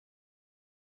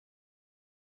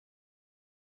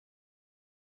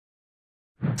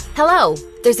Hello!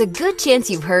 There's a good chance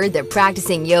you've heard that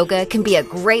practicing yoga can be a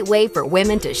great way for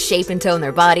women to shape and tone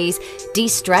their bodies,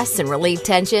 de-stress and relieve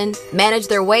tension, manage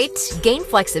their weight, gain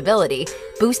flexibility,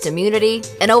 boost immunity,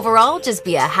 and overall just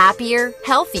be a happier,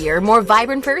 healthier, more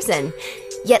vibrant person.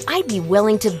 Yet I'd be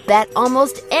willing to bet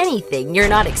almost anything you're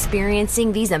not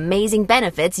experiencing these amazing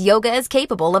benefits yoga is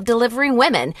capable of delivering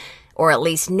women, or at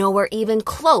least nowhere even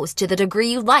close to the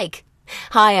degree you'd like.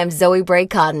 Hi, I'm Zoe Bray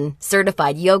Cotton,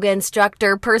 certified yoga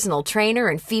instructor, personal trainer,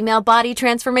 and female body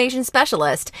transformation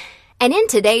specialist. And in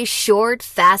today's short,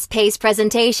 fast-paced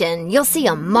presentation, you'll see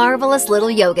a marvelous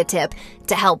little yoga tip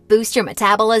to help boost your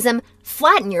metabolism,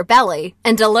 flatten your belly,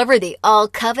 and deliver the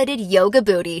all-coveted yoga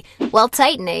booty while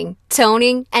tightening,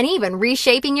 toning, and even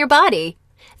reshaping your body.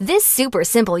 This super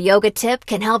simple yoga tip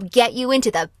can help get you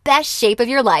into the best shape of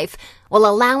your life while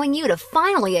allowing you to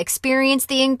finally experience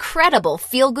the incredible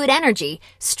feel-good energy,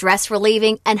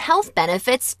 stress-relieving, and health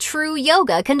benefits true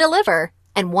yoga can deliver.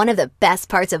 And one of the best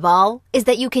parts of all is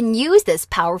that you can use this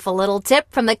powerful little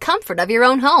tip from the comfort of your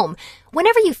own home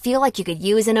whenever you feel like you could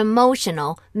use an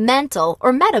emotional, mental,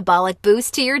 or metabolic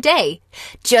boost to your day.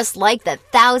 Just like the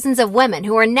thousands of women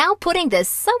who are now putting this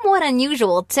somewhat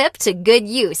unusual tip to good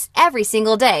use every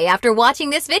single day after watching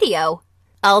this video.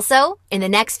 Also, in the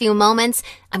next few moments,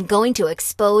 I'm going to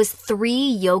expose 3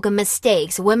 yoga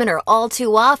mistakes women are all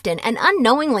too often and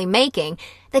unknowingly making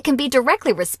that can be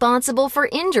directly responsible for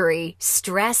injury,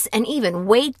 stress, and even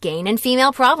weight gain in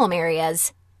female problem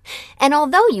areas. And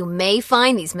although you may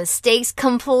find these mistakes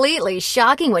completely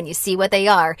shocking when you see what they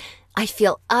are, I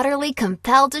feel utterly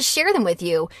compelled to share them with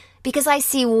you because I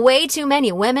see way too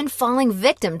many women falling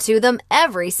victim to them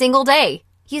every single day.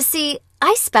 You see,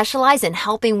 I specialize in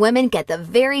helping women get the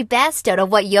very best out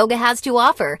of what yoga has to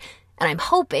offer, and I'm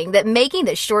hoping that making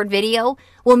this short video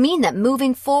will mean that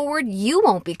moving forward, you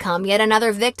won't become yet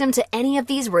another victim to any of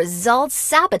these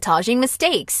results-sabotaging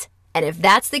mistakes. And if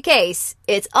that's the case,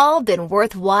 it's all been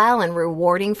worthwhile and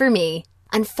rewarding for me.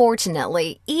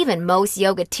 Unfortunately, even most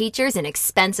yoga teachers in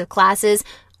expensive classes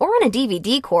or on a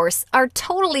DVD course are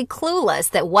totally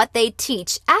clueless that what they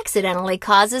teach accidentally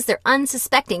causes their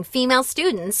unsuspecting female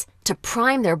students to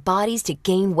prime their bodies to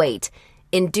gain weight,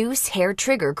 induce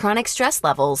hair-trigger chronic stress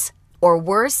levels, or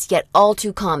worse, yet all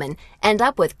too common, end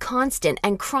up with constant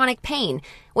and chronic pain,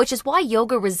 which is why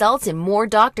yoga results in more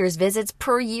doctor's visits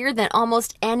per year than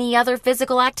almost any other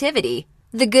physical activity.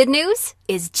 The good news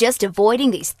is just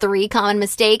avoiding these 3 common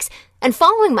mistakes and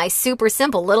following my super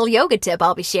simple little yoga tip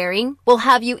I'll be sharing will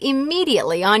have you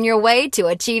immediately on your way to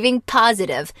achieving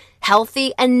positive,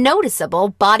 healthy, and noticeable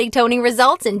body toning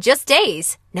results in just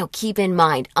days. Now keep in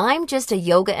mind, I'm just a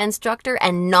yoga instructor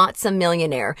and not some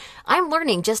millionaire. I'm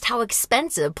learning just how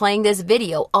expensive playing this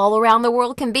video all around the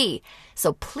world can be.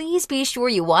 So please be sure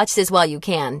you watch this while you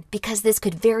can, because this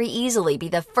could very easily be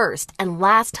the first and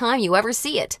last time you ever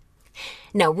see it.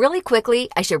 Now, really quickly,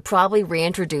 I should probably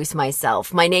reintroduce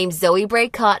myself. My name's Zoe Bray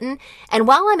Cotton, and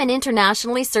while I'm an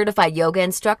internationally certified yoga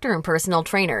instructor and personal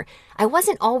trainer, I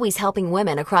wasn't always helping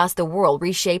women across the world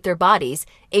reshape their bodies,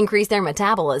 increase their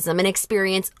metabolism, and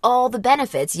experience all the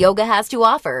benefits yoga has to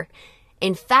offer.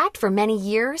 In fact, for many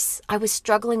years, I was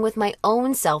struggling with my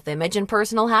own self-image and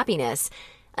personal happiness,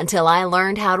 until I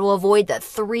learned how to avoid the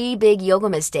 3 big yoga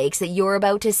mistakes that you're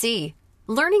about to see.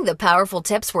 Learning the powerful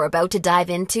tips we're about to dive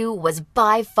into was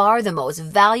by far the most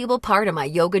valuable part of my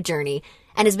yoga journey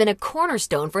and has been a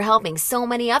cornerstone for helping so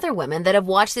many other women that have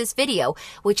watched this video,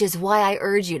 which is why I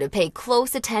urge you to pay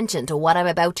close attention to what I'm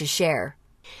about to share.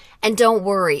 And don't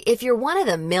worry, if you're one of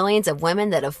the millions of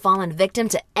women that have fallen victim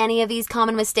to any of these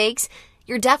common mistakes,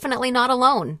 you're definitely not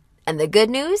alone. And the good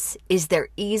news is they're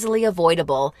easily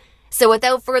avoidable. So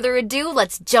without further ado,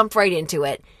 let's jump right into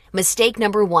it. Mistake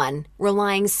number 1,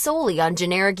 relying solely on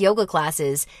generic yoga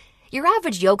classes. Your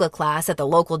average yoga class at the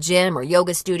local gym or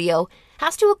yoga studio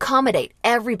has to accommodate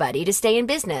everybody to stay in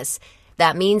business.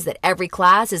 That means that every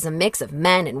class is a mix of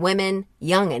men and women,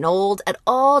 young and old, at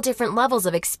all different levels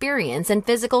of experience and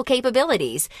physical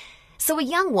capabilities. So a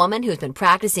young woman who's been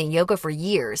practicing yoga for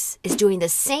years is doing the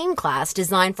same class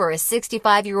designed for a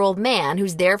 65-year-old man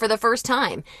who's there for the first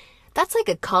time. That's like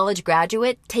a college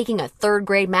graduate taking a 3rd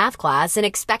grade math class and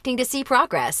expecting to see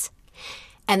progress.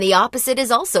 And the opposite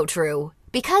is also true.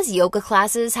 Because yoga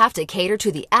classes have to cater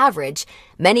to the average,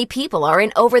 many people are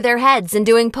in over their heads and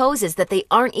doing poses that they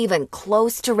aren't even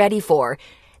close to ready for.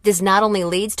 This not only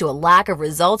leads to a lack of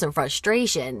results and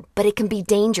frustration, but it can be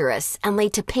dangerous and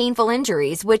lead to painful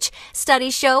injuries, which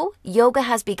studies show yoga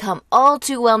has become all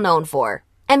too well known for.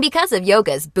 And because of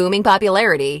yoga's booming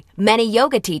popularity, many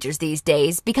yoga teachers these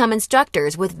days become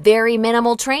instructors with very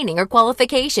minimal training or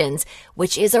qualifications,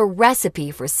 which is a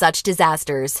recipe for such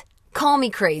disasters. Call me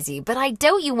crazy, but I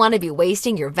doubt you want to be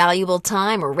wasting your valuable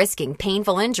time or risking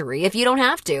painful injury if you don't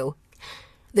have to.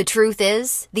 The truth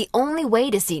is, the only way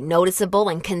to see noticeable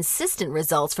and consistent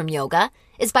results from yoga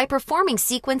is by performing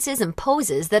sequences and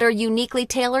poses that are uniquely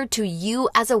tailored to you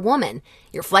as a woman,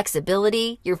 your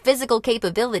flexibility, your physical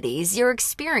capabilities, your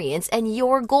experience, and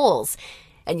your goals.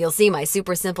 And you'll see my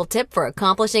super simple tip for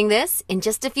accomplishing this in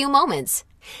just a few moments.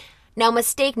 Now,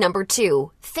 mistake number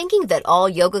 2, thinking that all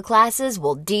yoga classes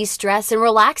will de-stress and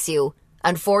relax you.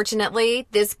 Unfortunately,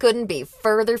 this couldn't be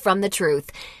further from the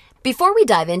truth. Before we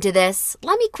dive into this,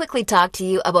 let me quickly talk to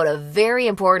you about a very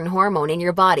important hormone in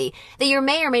your body that you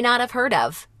may or may not have heard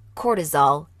of: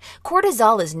 cortisol.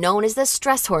 Cortisol is known as the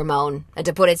stress hormone, and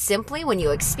to put it simply, when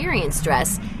you experience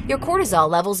stress, your cortisol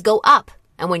levels go up,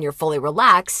 and when you're fully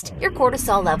relaxed, your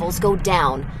cortisol levels go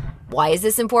down. Why is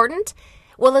this important?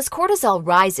 Well, as cortisol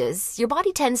rises, your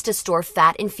body tends to store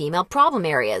fat in female problem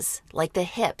areas, like the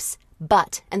hips,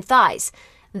 butt, and thighs.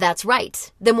 That's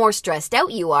right. The more stressed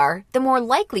out you are, the more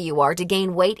likely you are to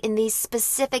gain weight in these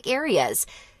specific areas.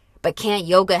 But can't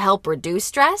yoga help reduce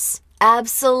stress?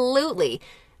 Absolutely.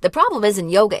 The problem isn't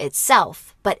yoga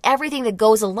itself, but everything that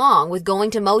goes along with going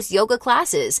to most yoga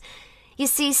classes. You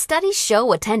see, studies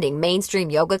show attending mainstream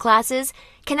yoga classes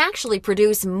can actually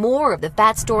produce more of the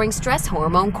fat-storing stress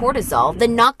hormone cortisol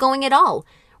than not going at all.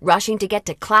 Rushing to get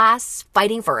to class,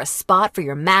 fighting for a spot for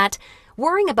your mat,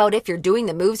 worrying about if you're doing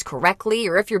the moves correctly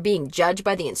or if you're being judged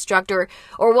by the instructor,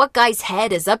 or what guy's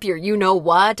head is up your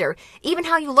you-know-what, or even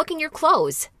how you look in your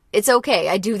clothes. It's okay,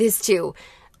 I do this too.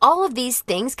 All of these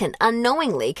things can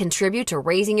unknowingly contribute to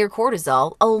raising your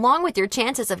cortisol along with your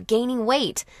chances of gaining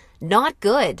weight. Not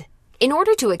good. In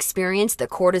order to experience the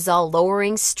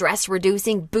cortisol-lowering,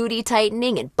 stress-reducing,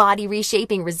 booty-tightening, and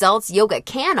body-reshaping results yoga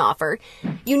can offer,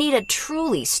 you need a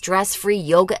truly stress-free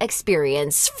yoga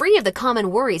experience, free of the common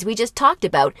worries we just talked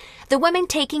about the women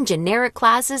taking generic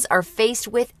classes are faced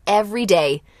with every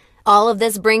day. All of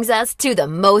this brings us to the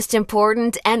most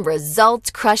important and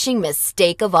result-crushing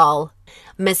mistake of all.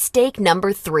 Mistake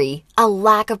number 3, a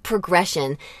lack of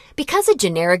progression. Because a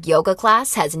generic yoga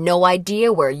class has no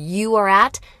idea where you are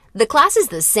at, the class is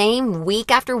the same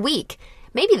week after week.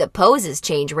 Maybe the poses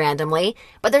change randomly,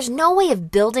 but there's no way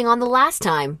of building on the last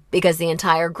time because the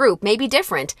entire group may be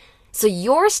different. So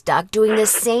you're stuck doing the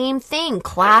same thing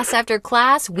class after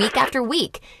class, week after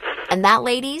week. And that,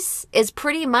 ladies, is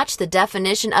pretty much the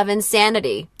definition of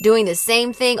insanity, doing the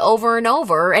same thing over and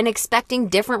over and expecting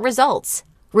different results.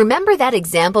 Remember that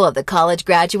example of the college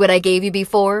graduate I gave you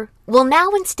before? Well, now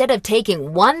instead of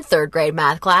taking one third-grade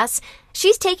math class,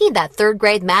 she's taking that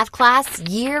third-grade math class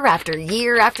year after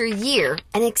year after year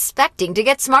and expecting to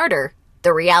get smarter.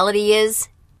 The reality is,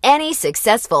 any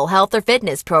successful health or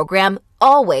fitness program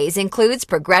always includes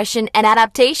progression and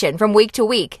adaptation from week to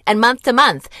week and month to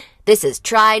month. This is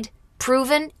tried,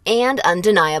 proven, and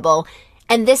undeniable.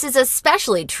 And this is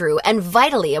especially true and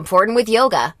vitally important with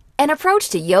yoga. An approach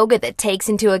to yoga that takes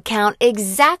into account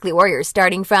exactly where you're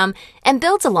starting from and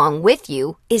builds along with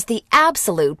you is the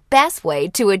absolute best way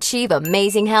to achieve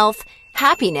amazing health,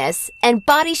 happiness, and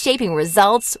body-shaping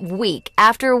results week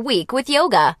after week with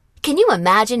yoga. Can you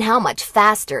imagine how much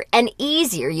faster and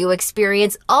easier you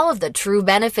experience all of the true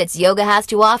benefits yoga has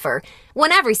to offer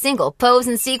when every single pose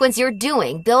and sequence you're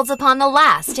doing builds upon the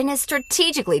last and is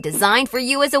strategically designed for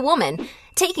you as a woman,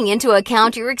 taking into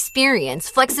account your experience,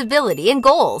 flexibility, and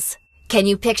goals? Can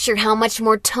you picture how much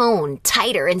more toned,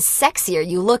 tighter, and sexier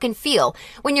you look and feel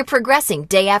when you're progressing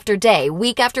day after day,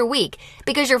 week after week,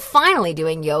 because you're finally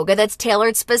doing yoga that's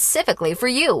tailored specifically for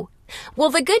you? Well,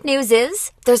 the good news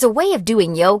is there's a way of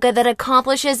doing yoga that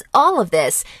accomplishes all of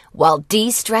this while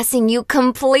de-stressing you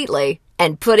completely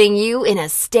and putting you in a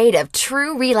state of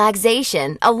true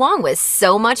relaxation along with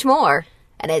so much more.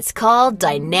 And it's called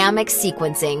dynamic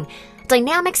sequencing.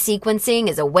 Dynamic sequencing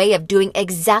is a way of doing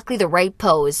exactly the right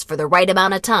pose for the right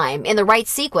amount of time in the right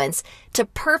sequence to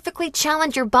perfectly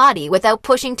challenge your body without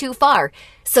pushing too far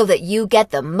so that you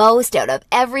get the most out of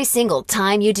every single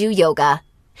time you do yoga.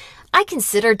 I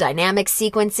consider dynamic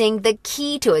sequencing the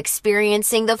key to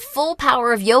experiencing the full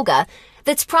power of yoga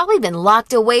that's probably been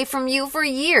locked away from you for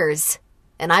years.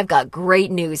 And I've got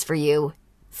great news for you.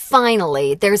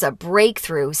 Finally, there's a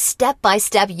breakthrough,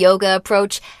 step-by-step yoga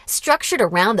approach structured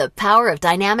around the power of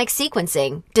dynamic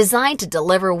sequencing, designed to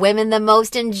deliver women the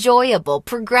most enjoyable,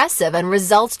 progressive, and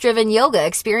results-driven yoga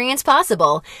experience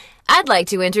possible. I'd like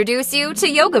to introduce you to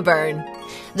Yoga Burn,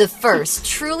 the first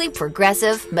truly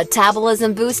progressive,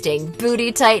 metabolism-boosting,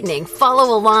 booty-tightening,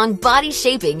 follow-along,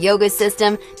 body-shaping yoga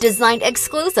system designed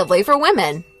exclusively for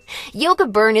women. Yoga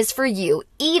Burn is for you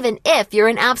even if you're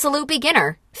an absolute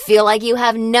beginner, feel like you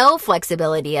have no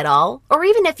flexibility at all, or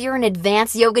even if you're an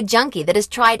advanced yoga junkie that has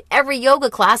tried every yoga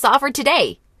class offered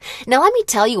today. Now let me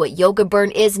tell you what Yoga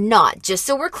Burn is not, just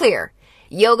so we're clear.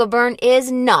 Yoga Burn is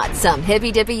not some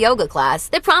hippy-dippy yoga class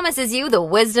that promises you the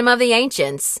wisdom of the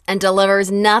ancients and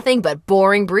delivers nothing but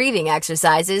boring breathing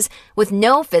exercises with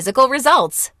no physical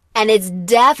results. And it's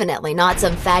definitely not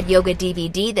some fad yoga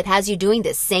DVD that has you doing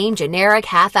the same generic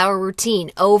half-hour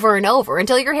routine over and over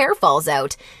until your hair falls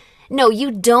out. No,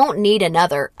 you don't need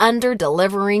another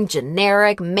under-delivering,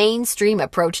 generic, mainstream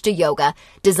approach to yoga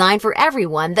designed for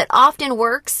everyone that often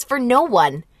works for no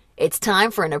one. It's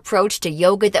time for an approach to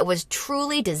yoga that was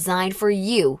truly designed for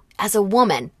you as a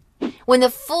woman. When the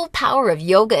full power of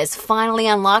yoga is finally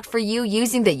unlocked for you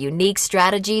using the unique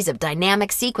strategies of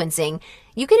dynamic sequencing,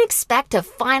 you can expect to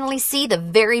finally see the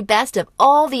very best of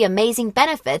all the amazing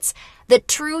benefits that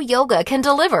true yoga can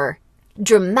deliver.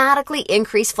 Dramatically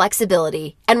increased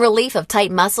flexibility and relief of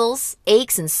tight muscles,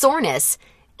 aches and soreness,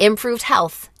 improved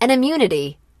health and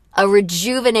immunity, a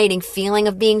rejuvenating feeling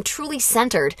of being truly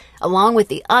centered, along with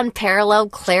the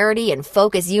unparalleled clarity and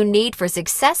focus you need for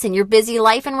success in your busy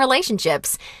life and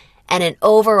relationships, and an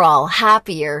overall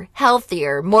happier,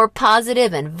 healthier, more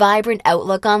positive and vibrant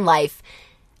outlook on life.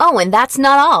 Oh, and that's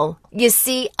not all. You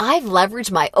see, I've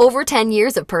leveraged my over 10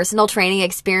 years of personal training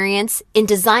experience in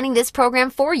designing this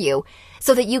program for you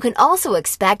so that you can also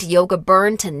expect Yoga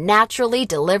Burn to naturally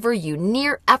deliver you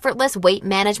near effortless weight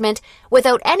management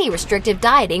without any restrictive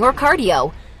dieting or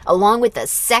cardio, along with the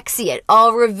sexy and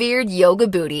all-revered yoga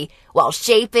booty while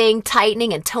shaping,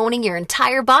 tightening, and toning your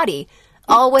entire body,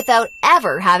 all without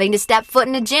ever having to step foot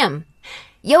in a gym.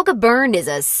 Yoga Burn is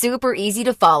a super easy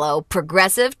to follow,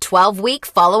 progressive 12-week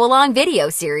follow-along video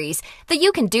series that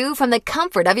you can do from the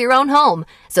comfort of your own home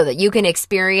so that you can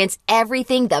experience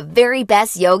everything the very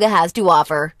best yoga has to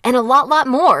offer and a lot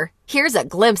more. Here's a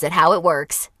glimpse at how it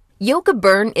works. Yoga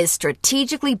Burn is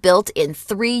strategically built in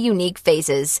 3 unique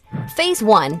phases. Phase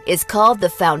 1 is called the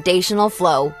foundational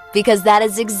flow because that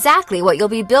is exactly what you'll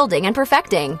be building and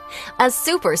perfecting. A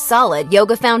super solid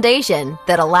yoga foundation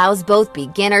that allows both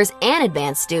beginners and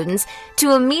advanced students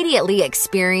to immediately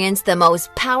experience the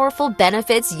most powerful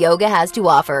benefits yoga has to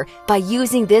offer by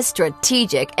using this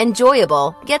strategic,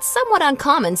 enjoyable, yet somewhat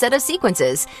uncommon set of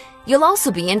sequences. You'll also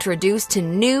be introduced to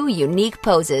new, unique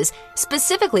poses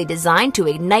specifically designed to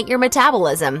ignite your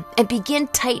metabolism and begin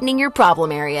tightening your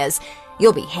problem areas.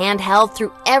 You'll be handheld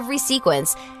through every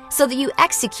sequence so that you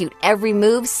execute every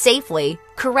move safely,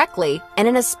 correctly, and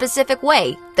in a specific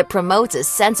way that promotes a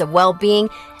sense of well-being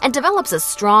and develops a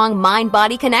strong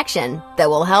mind-body connection that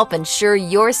will help ensure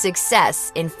your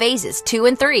success in phases 2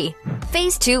 and 3.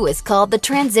 Phase 2 is called the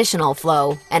transitional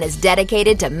flow and is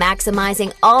dedicated to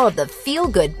maximizing all of the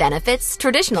feel-good benefits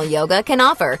traditional yoga can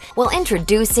offer while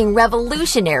introducing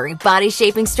revolutionary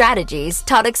body-shaping strategies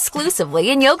taught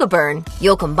exclusively in Yoga Burn.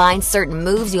 You'll combine certain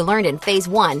moves you learned in Phase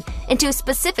 1 into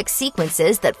specific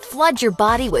sequences that flood your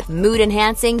body with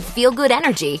mood-enhancing, feel-good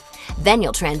energy. Then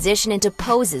you'll transition into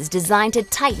poses designed to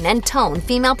tighten and tone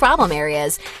female problem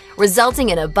areas, resulting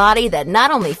in a body that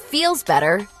not only feels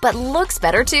better, but looks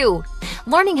better too.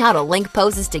 Learning how to link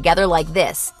poses together like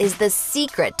this is the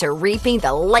secret to reaping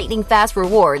the lightning-fast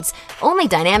rewards only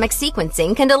dynamic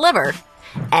sequencing can deliver.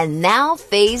 And now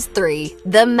Phase 3,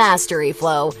 the mastery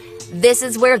flow. This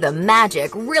is where the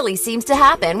magic really seems to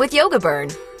happen with Yoga Burn.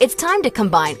 It's time to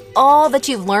combine all that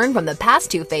you've learned from the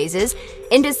past 2 phases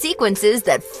into sequences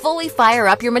that fully fire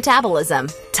up your metabolism,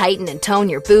 tighten and tone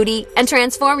your booty, and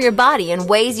transform your body in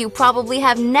ways you probably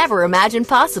have never imagined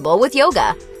possible with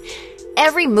yoga.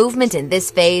 Every movement in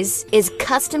this phase is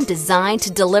custom designed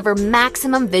to deliver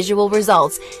maximum visual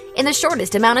results in the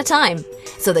shortest amount of time,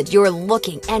 so that you're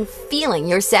looking and feeling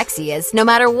your sexiest no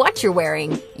matter what you're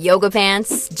wearing, yoga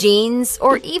pants, jeans,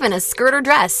 or even a skirt or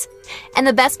dress. And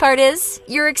the best part is,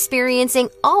 you're experiencing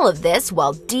all of this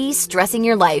while de-stressing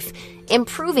your life,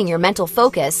 improving your mental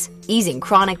focus, easing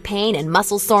chronic pain and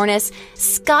muscle soreness,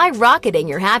 skyrocketing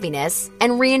your happiness,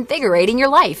 and reinvigorating your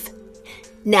life.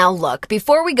 Now look,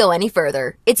 before we go any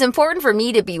further, it's important for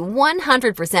me to be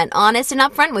 100% honest and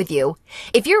upfront with you.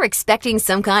 If you're expecting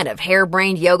some kind of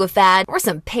harebrained yoga fad or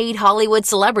some paid Hollywood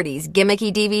celebrities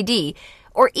gimmicky DVD,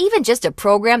 or even just a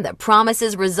program that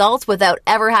promises results without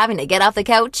ever having to get off the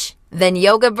couch, then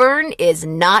Yoga Burn is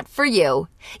not for you.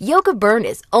 Yoga Burn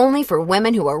is only for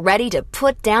women who are ready to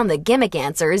put down the gimmick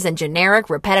answers and generic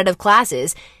repetitive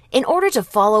classes in order to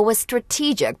follow a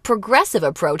strategic, progressive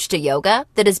approach to yoga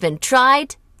that has been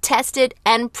tried, tested,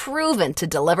 and proven to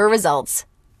deliver results.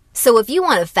 So if you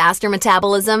want a faster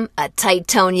metabolism, a tight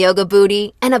tone yoga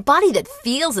booty, and a body that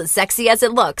feels as sexy as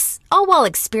it looks, all while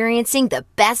experiencing the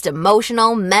best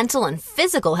emotional, mental, and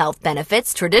physical health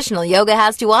benefits traditional yoga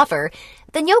has to offer,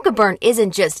 then Yoga Burn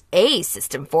isn't just a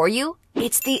system for you,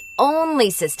 it's the only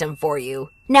system for you.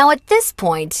 Now at this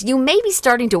point, you may be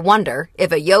starting to wonder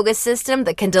if a yoga system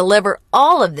that can deliver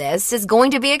all of this is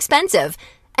going to be expensive.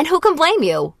 And who can blame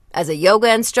you? As a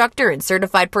yoga instructor and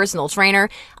certified personal trainer,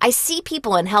 I see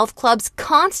people in health clubs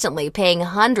constantly paying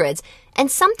hundreds and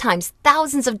sometimes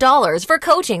thousands of dollars for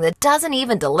coaching that doesn't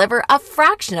even deliver a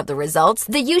fraction of the results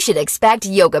that you should expect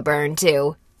Yoga Burn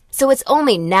to. So it's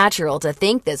only natural to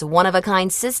think this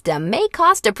one-of-a-kind system may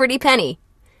cost a pretty penny.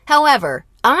 However,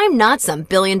 I'm not some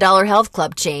billion-dollar health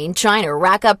club chain trying to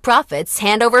rack up profits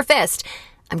hand over fist.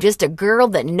 I'm just a girl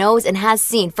that knows and has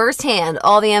seen firsthand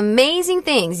all the amazing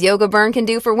things Yoga Burn can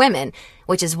do for women,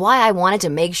 which is why I wanted to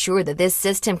make sure that this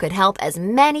system could help as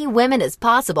many women as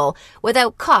possible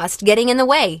without cost getting in the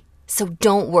way. So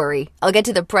don't worry, I'll get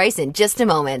to the price in just a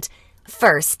moment.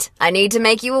 First, I need to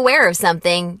make you aware of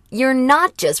something. You're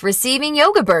not just receiving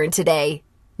Yoga Burn today.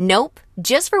 Nope,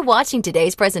 just for watching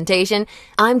today's presentation,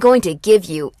 I'm going to give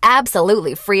you,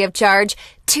 absolutely free of charge,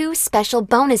 2 special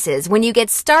bonuses when you get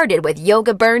started with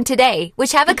Yoga Burn today,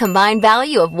 which have a combined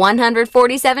value of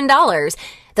 $147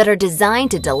 that are designed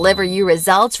to deliver you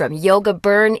results from Yoga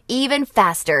Burn even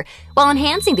faster while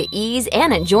enhancing the ease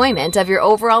and enjoyment of your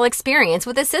overall experience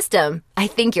with the system. I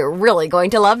think you're really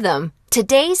going to love them.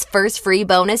 Today's first free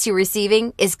bonus you're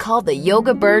receiving is called the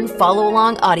Yoga Burn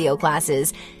Follow-Along Audio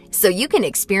Classes, so you can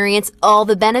experience all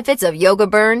the benefits of Yoga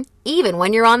Burn even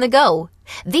when you're on the go.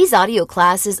 These audio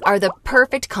classes are the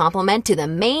perfect complement to the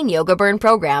main Yoga Burn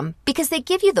program because they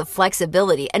give you the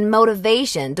flexibility and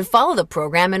motivation to follow the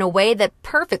program in a way that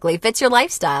perfectly fits your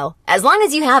lifestyle. As long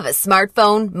as you have a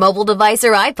smartphone, mobile device,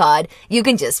 or iPod, you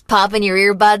can just pop in your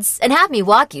earbuds and have me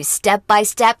walk you step by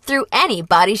step through any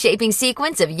body-shaping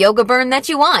sequence of Yoga Burn that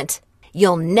you want.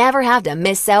 You'll never have to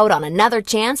miss out on another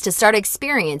chance to start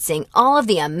experiencing all of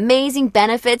the amazing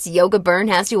benefits Yoga Burn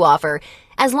has to offer,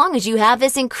 as long as you have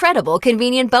this incredible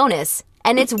convenient bonus.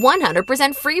 And it's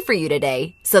 100% free for you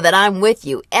today, so that I'm with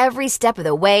you every step of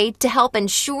the way to help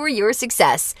ensure your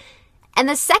success. And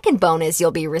the second bonus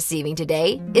you'll be receiving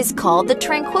today is called the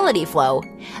Tranquility Flow.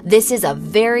 This is a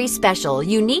very special,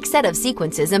 unique set of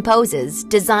sequences and poses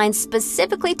designed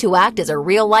specifically to act as a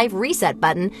real-life reset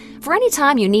button for any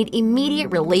time you need immediate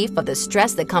relief of the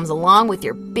stress that comes along with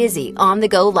your busy,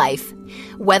 on-the-go life.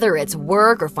 Whether it's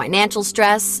work or financial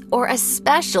stress, or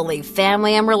especially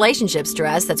family and relationship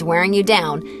stress that's wearing you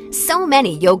down, so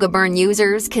many Yoga Burn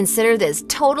users consider this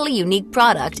totally unique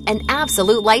product an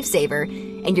absolute lifesaver,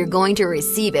 and you're going to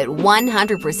receive it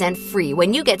 100% free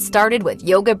when you get started with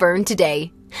Yoga Burn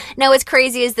today. Now, as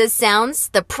crazy as this sounds,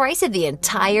 the price of the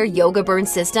entire Yoga Burn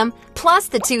system, plus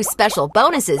the 2 special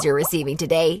bonuses you're receiving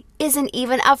today, isn't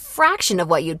even a fraction of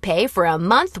what you'd pay for a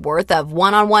month worth of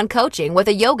one-on-one coaching with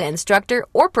a yoga instructor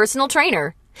or personal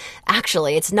trainer.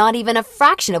 Actually, it's not even a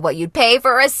fraction of what you'd pay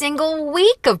for a single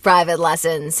week of private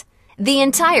lessons. The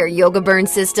entire Yoga Burn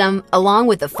system, along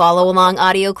with the follow-along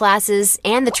audio classes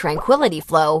and the Tranquility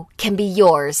Flow, can be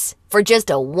yours for just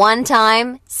a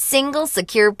one-time, single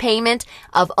secure payment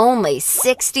of only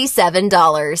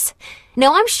 $67.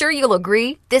 Now, I'm sure you'll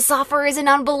agree this offer is an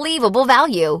unbelievable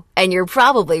value, and you're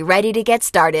probably ready to get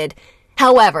started.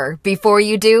 However, before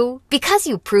you do, because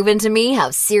you've proven to me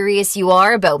how serious you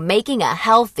are about making a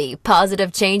healthy,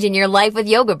 positive change in your life with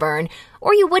Yoga Burn,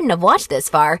 or you wouldn't have watched this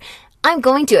far, I'm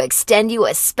going to extend you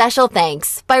a special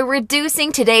thanks by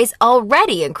reducing today's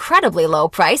already incredibly low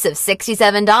price of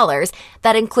 $67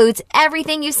 that includes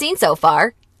everything you've seen so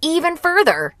far, even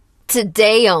further.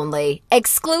 Today only,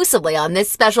 exclusively on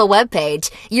this special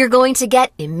webpage, you're going to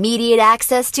get immediate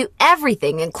access to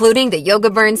everything, including the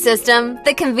Yoga Burn system,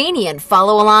 the convenient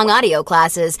follow-along audio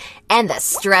classes, and the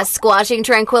stress-squashing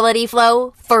Tranquility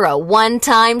Flow for a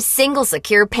one-time single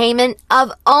secure payment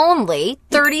of only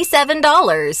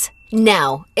 $37.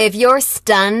 Now, if you're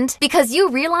stunned because you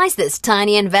realize this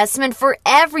tiny investment for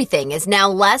everything is now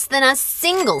less than a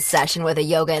single session with a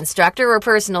yoga instructor or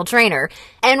personal trainer,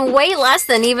 and way less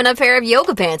than even a pair of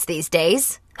yoga pants these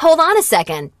days, hold on a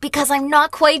second, because I'm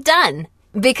not quite done.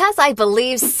 Because I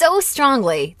believe so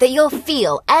strongly that you'll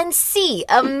feel and see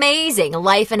amazing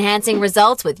life-enhancing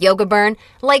results with Yoga Burn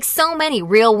like so many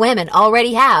real women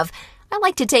already have, I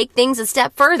like to take things a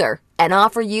step further and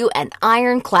offer you an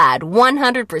ironclad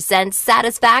 100%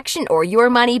 satisfaction or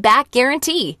your money back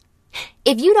guarantee.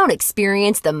 If you don't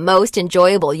experience the most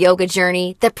enjoyable yoga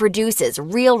journey that produces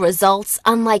real results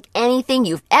unlike anything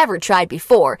you've ever tried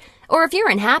before, or if you're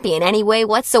unhappy in any way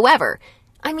whatsoever,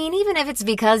 I mean, even if it's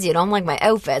because you don't like my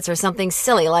outfits or something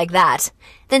silly like that,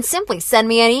 then simply send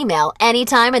me an email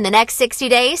anytime in the next 60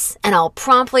 days and I'll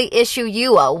promptly issue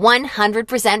you a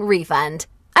 100% refund.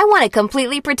 I want to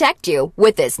completely protect you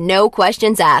with this no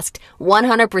questions asked,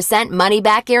 100% money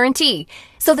back guarantee,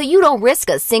 so that you don't risk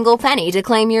a single penny to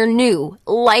claim your new,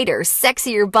 lighter,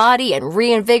 sexier body and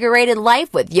reinvigorated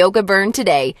life with Yoga Burn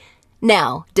today.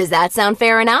 Now, does that sound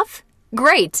fair enough?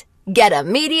 Great! Get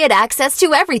immediate access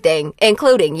to everything,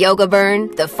 including Yoga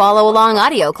Burn, the follow-along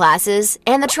audio classes,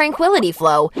 and the Tranquility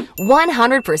Flow,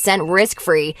 100%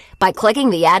 risk-free by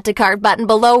clicking the Add to Cart button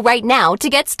below right now to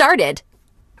get started.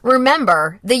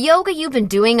 Remember, the yoga you've been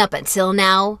doing up until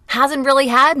now hasn't really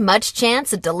had much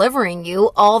chance of delivering you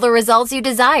all the results you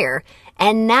desire.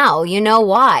 And now you know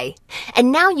why.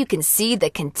 And now you can see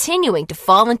that continuing to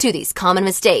fall into these common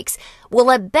mistakes will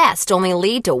at best only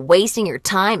lead to wasting your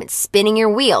time and spinning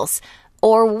your wheels.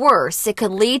 Or worse, it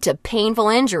could lead to painful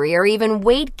injury or even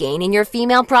weight gain in your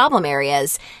female problem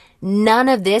areas. None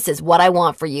of this is what I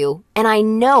want for you, and I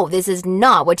know this is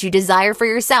not what you desire for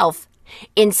yourself.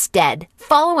 Instead,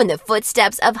 follow in the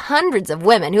footsteps of hundreds of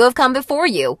women who have come before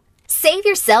you. Save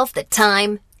yourself the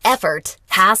time, effort,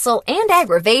 hassle, and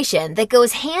aggravation that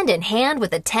goes hand in hand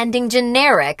with attending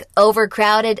generic,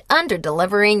 overcrowded,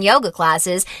 under-delivering yoga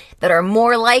classes that are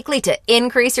more likely to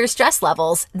increase your stress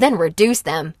levels than reduce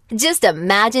them. Just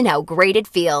imagine how great it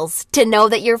feels to know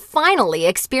that you're finally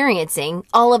experiencing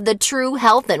all of the true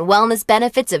health and wellness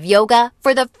benefits of yoga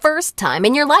for the first time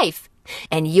in your life.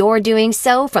 And you're doing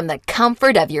so from the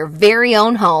comfort of your very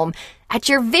own home, at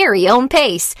your very own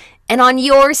pace, and on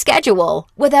your schedule,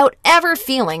 without ever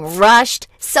feeling rushed,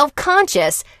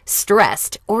 self-conscious,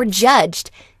 stressed, or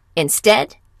judged.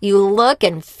 Instead, you look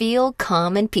and feel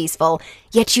calm and peaceful,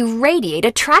 yet you radiate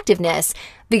attractiveness,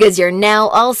 because you're now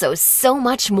also so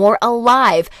much more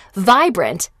alive,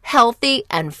 vibrant, healthy,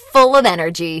 and full of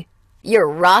energy. You're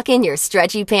rocking your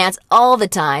stretchy pants all the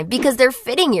time because they're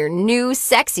fitting your new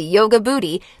sexy yoga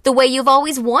booty the way you've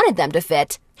always wanted them to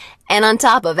fit. And on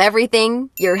top of everything,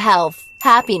 your health,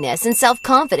 happiness, and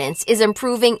self-confidence is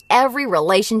improving every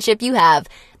relationship you have,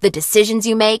 the decisions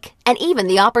you make, and even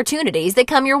the opportunities that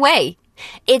come your way.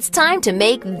 It's time to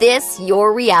make this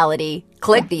your reality.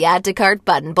 Click the Add to Cart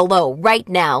button below right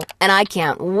now, and I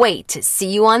can't wait to see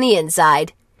you on the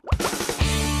inside.